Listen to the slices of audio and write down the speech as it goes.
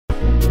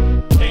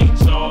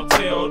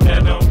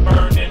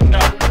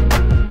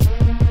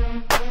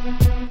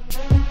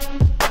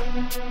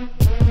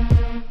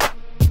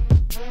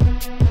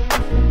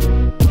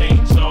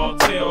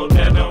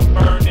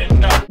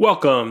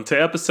Welcome to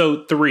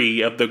episode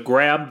 3 of the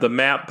Grab the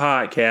Map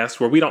podcast,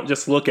 where we don't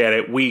just look at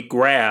it, we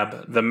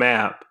grab the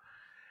map.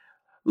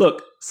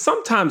 Look,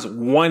 sometimes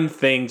one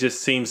thing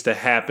just seems to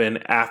happen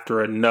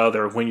after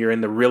another when you're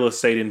in the real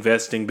estate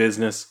investing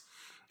business.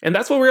 And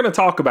that's what we're going to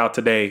talk about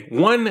today.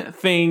 One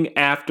thing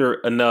after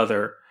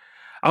another.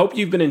 I hope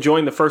you've been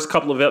enjoying the first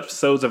couple of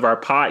episodes of our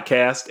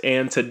podcast.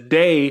 And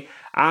today,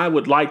 I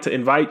would like to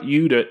invite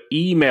you to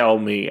email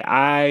me.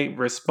 I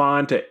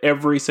respond to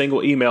every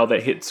single email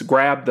that hits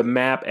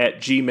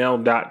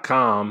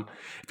grabthemap@gmail.com.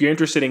 If you're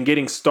interested in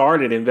getting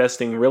started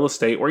investing in real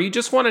estate, or you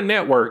just want to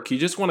network, you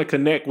just want to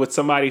connect with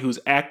somebody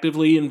who's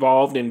actively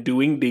involved in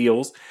doing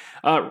deals,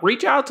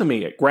 reach out to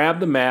me at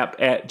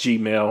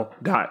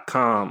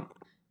grabthemap@gmail.com.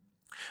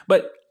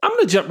 But I'm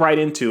going to jump right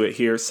into it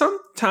here.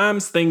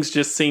 Sometimes things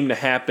just seem to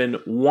happen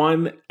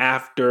one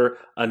after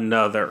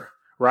another,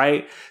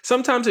 right?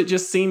 Sometimes it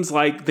just seems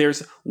like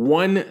there's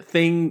one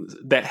thing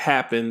that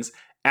happens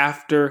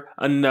after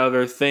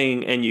another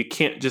thing, and you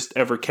can't just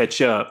ever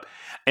catch up.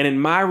 And in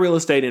my real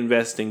estate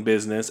investing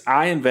business,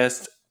 I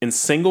invest in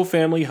single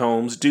family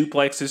homes,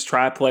 duplexes,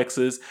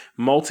 triplexes,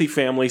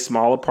 multifamily,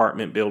 small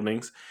apartment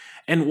buildings.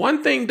 And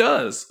one thing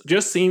does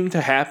just seem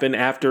to happen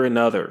after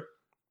another.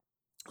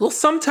 Well,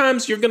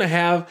 sometimes you're going to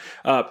have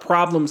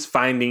problems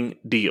finding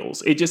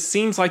deals. It just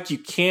seems like you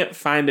can't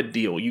find a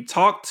deal. You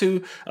talk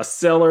to a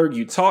seller,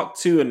 you talk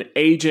to an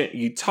agent,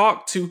 you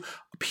talk to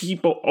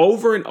people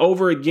over and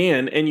over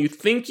again, and you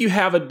think you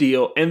have a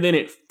deal, and then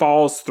it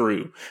falls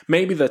through.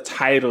 Maybe the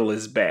title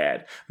is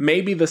bad.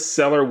 Maybe the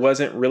seller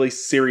wasn't really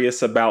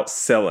serious about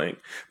selling.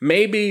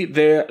 Maybe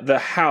the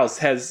house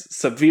has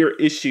severe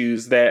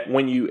issues that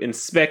when you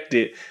inspect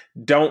it,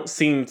 don't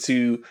seem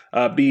to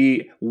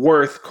be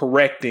worth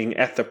correcting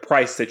at the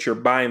price that you're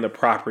buying the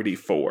property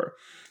for.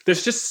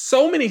 There's just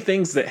so many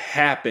things that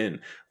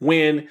happen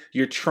when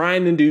you're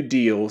trying to do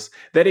deals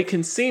that it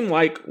can seem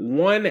like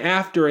one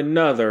after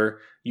another,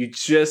 you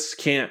just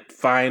can't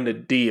find a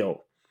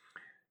deal.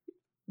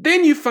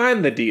 Then you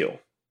find the deal,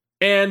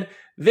 and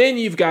then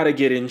you've got to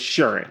get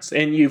insurance,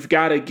 and you've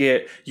got to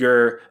get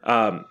your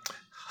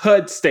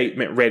HUD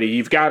statement ready.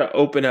 You've got to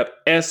open up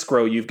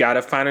escrow. You've got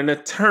to find an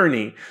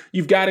attorney.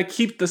 You've got to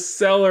keep the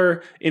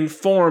seller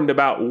informed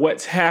about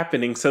what's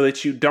happening so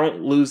that you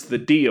don't lose the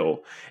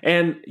deal.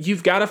 And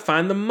you've got to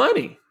find the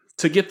money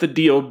to get the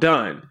deal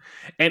done.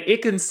 And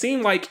it can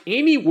seem like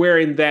anywhere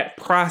in that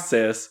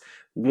process,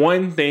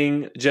 one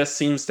thing just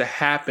seems to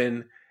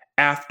happen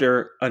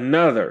after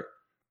another.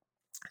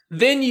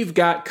 Then you've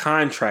got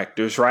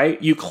contractors,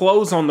 right? You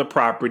close on the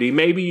property.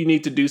 Maybe you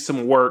need to do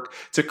some work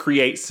to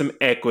create some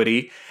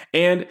equity.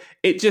 And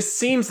it just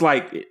seems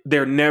like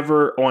they're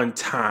never on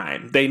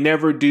time. They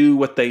never do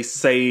what they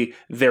say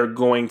they're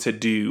going to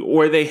do,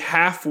 or they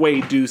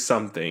halfway do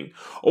something.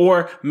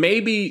 Or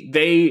maybe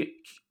they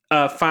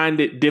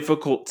find it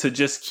difficult to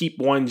just keep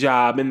one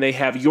job, and they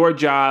have your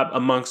job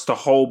amongst a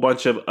whole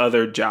bunch of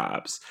other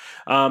jobs.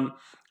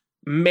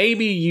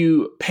 Maybe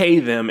you pay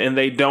them and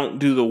they don't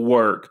do the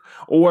work,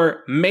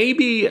 or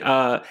maybe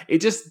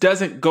it just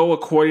doesn't go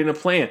according to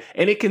plan.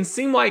 And it can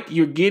seem like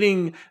you're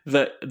getting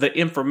the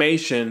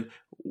information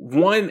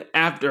one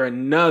after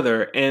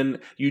another,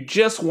 and you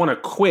just want to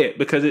quit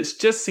because it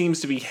just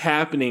seems to be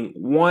happening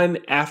one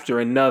after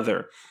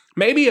another.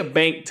 Maybe a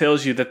bank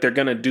tells you that they're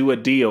going to do a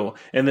deal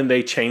and then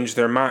they change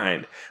their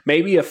mind.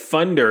 Maybe a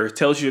funder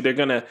tells you they're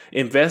going to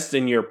invest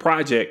in your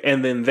project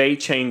and then they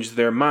change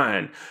their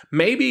mind.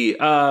 Maybe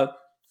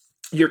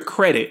your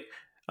credit,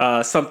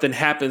 something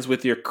happens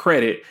with your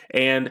credit,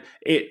 and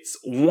it's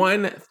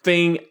one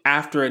thing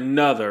after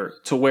another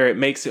to where it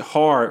makes it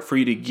hard for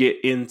you to get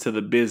into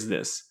the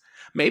business.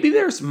 Maybe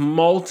there's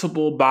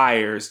multiple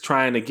buyers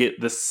trying to get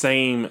the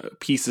same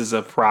pieces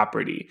of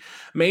property.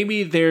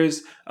 Maybe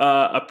there's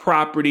a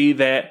property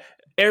that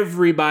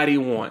everybody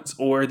wants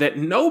or that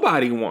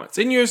nobody wants,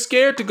 and you're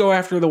scared to go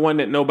after the one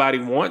that nobody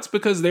wants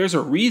because there's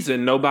a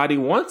reason nobody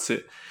wants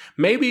it.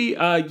 Maybe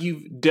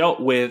you've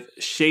dealt with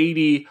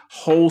shady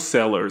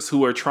wholesalers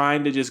who are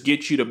trying to just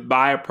get you to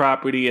buy a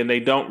property, and they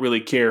don't really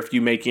care if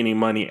you make any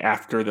money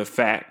after the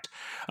fact.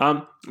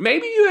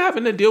 Maybe you're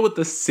having to deal with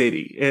the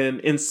city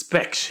and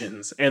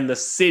inspections, and the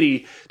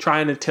city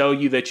trying to tell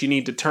you that you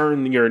need to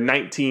turn your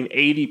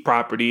 1980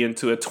 property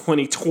into a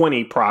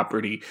 2020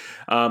 property,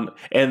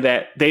 and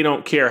that they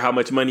don't care how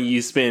much money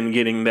you spend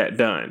getting that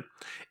done.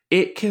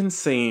 It can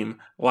seem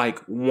like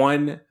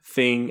one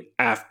thing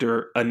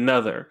after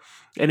another.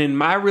 And in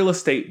my real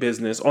estate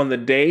business, on the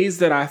days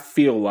that I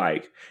feel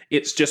like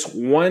it's just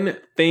one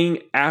thing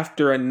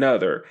after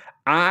another,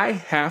 I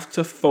have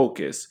to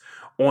focus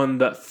on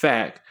the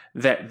fact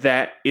that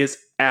that is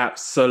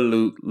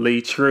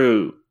absolutely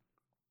true.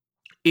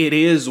 It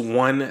is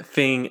one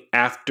thing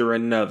after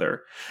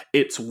another.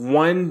 It's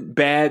one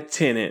bad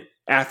tenant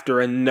after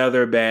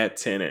another bad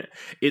tenant.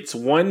 It's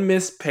one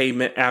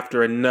mispayment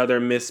after another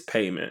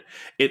mispayment.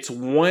 It's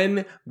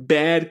one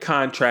bad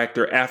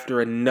contractor after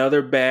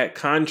another bad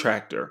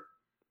contractor.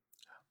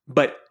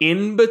 But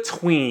in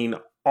between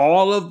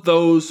all of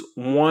those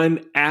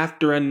one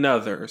after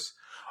anothers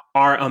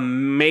are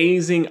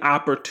amazing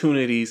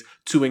opportunities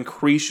to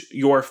increase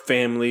your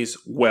family's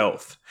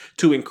wealth,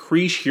 to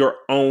increase your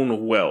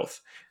own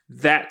wealth.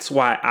 That's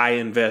why I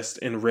invest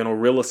in rental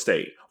real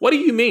estate. What do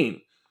you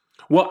mean?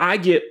 Well, I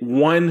get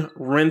one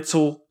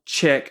rental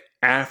check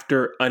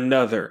after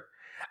another.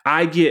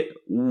 I get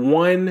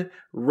one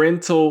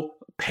rental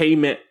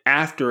payment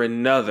after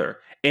another,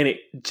 and it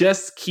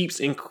just keeps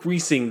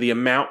increasing the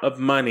amount of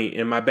money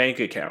in my bank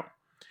account.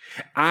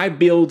 I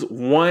build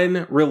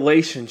one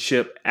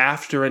relationship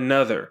after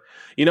another.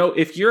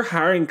 If you're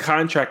hiring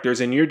contractors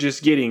and you're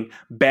just getting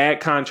bad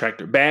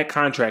contractor, bad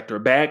contractor,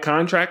 bad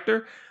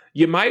contractor,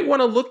 you might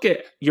want to look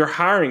at your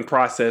hiring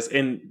process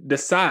and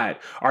decide,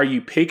 are you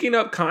picking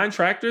up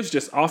contractors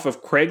just off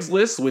of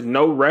Craigslist with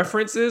no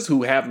references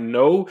who have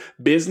no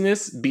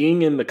business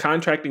being in the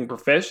contracting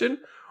profession?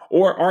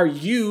 Or are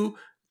you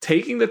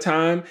taking the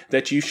time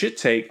that you should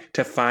take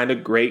to find a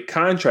great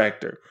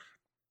contractor?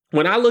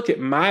 When I look at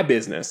my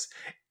business,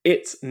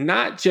 it's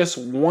not just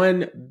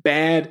one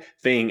bad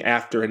thing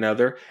after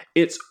another.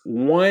 It's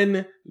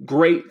one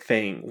great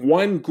thing,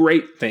 one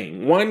great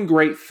thing, one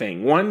great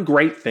thing, one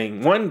great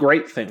thing, one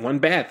great thing, one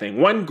bad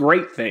thing, one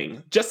great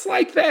thing, just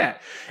like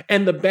that.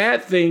 And the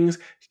bad things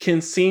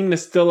can seem to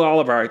steal all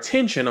of our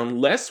attention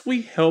unless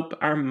we help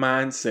our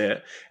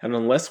mindset and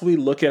unless we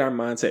look at our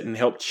mindset and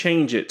help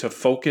change it to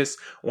focus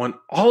on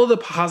all of the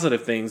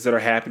positive things that are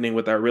happening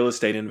with our real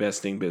estate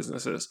investing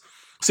businesses.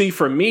 See,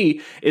 for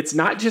me, it's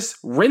not just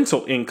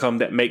rental income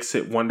that makes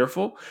it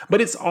wonderful,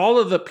 but it's all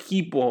of the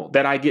people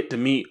that I get to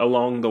meet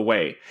along the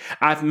way.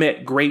 I've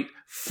met great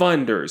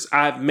funders.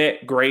 I've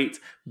met great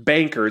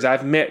bankers.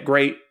 I've met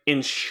great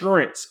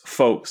insurance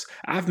folks.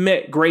 I've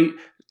met great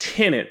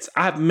tenants.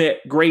 I've met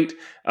great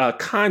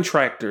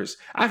contractors.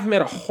 I've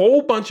met a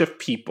whole bunch of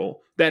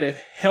people that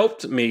have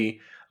helped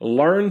me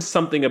learn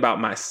something about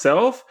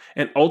myself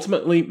and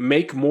ultimately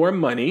make more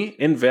money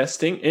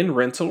investing in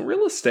rental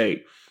real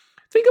estate.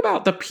 Think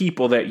about the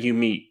people that you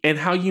meet and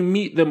how you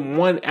meet them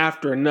one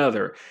after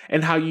another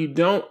and how you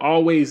don't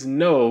always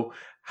know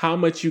how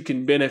much you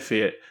can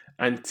benefit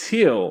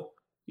until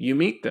you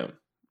meet them,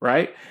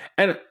 right?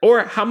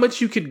 Or how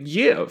much you could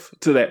give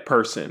to that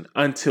person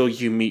until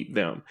you meet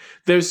them.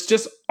 There's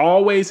just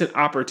always an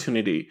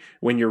opportunity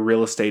when you're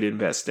real estate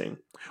investing.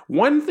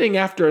 One thing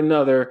after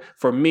another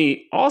for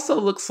me also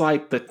looks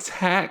like the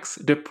tax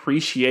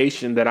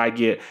depreciation that I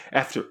get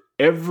after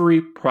every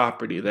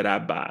property that I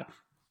buy.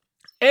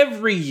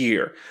 Every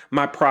year,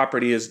 my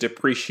property is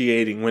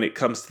depreciating when it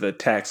comes to the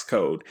tax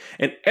code.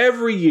 And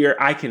every year,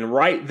 I can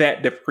write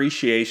that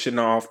depreciation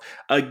off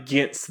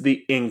against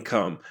the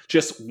income,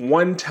 just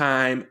one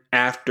time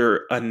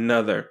after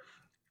another.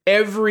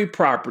 Every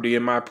property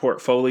in my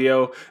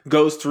portfolio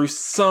goes through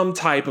some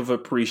type of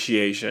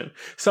appreciation.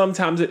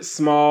 Sometimes it's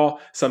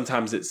small,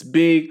 sometimes it's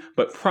big,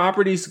 but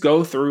properties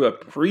go through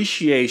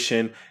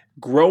appreciation,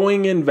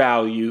 growing in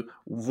value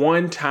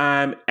one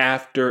time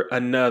after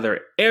another.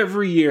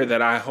 Every year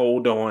that I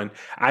hold on,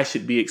 I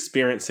should be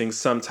experiencing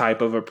some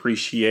type of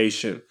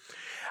appreciation.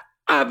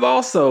 I've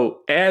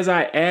also, as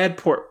I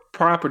add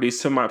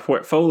properties to my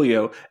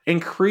portfolio,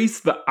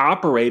 increased the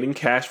operating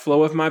cash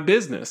flow of my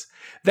business.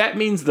 That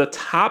means the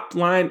top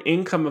line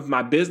income of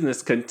my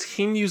business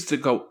continues to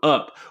go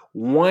up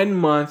one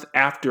month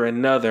after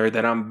another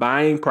that I'm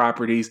buying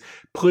properties,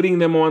 putting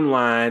them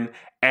online,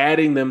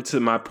 adding them to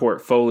my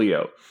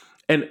portfolio.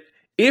 And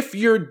if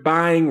you're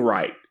buying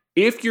right,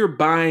 if you're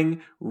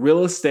buying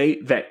real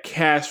estate that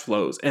cash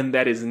flows and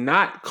that is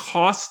not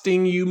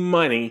costing you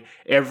money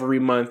every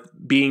month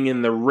being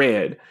in the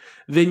red,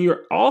 then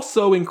you're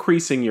also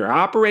increasing your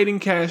operating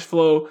cash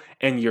flow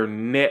and your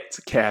net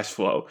cash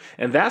flow.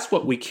 And that's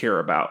what we care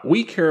about.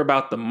 We care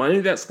about the money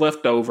that's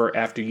left over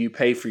after you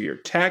pay for your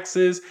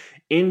taxes,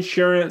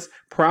 insurance,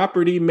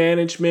 property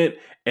management,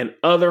 and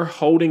other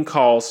holding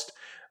costs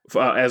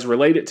as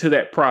related to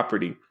that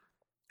property.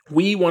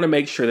 We want to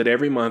make sure that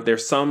every month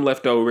there's some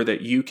left over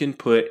that you can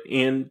put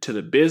into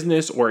the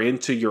business or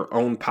into your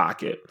own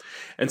pocket.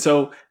 And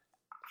so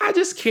I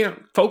just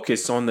can't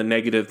focus on the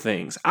negative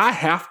things. I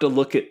have to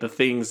look at the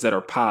things that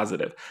are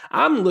positive.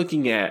 I'm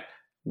looking at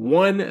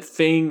one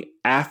thing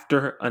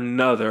after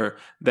another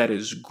that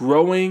is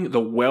growing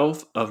the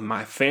wealth of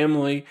my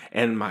family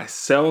and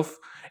myself.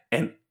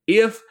 And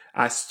if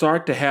I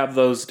start to have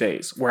those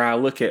days where I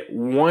look at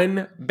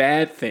one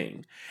bad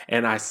thing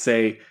and I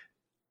say,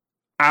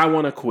 I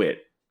want to quit,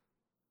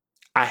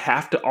 I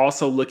have to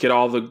also look at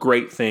all the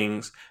great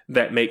things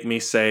that make me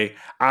say,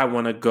 I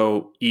want to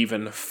go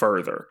even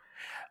further.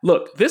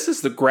 Look, this is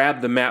the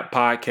Grab the Map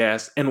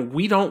podcast, and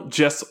we don't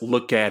just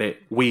look at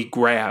it, we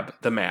grab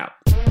the map.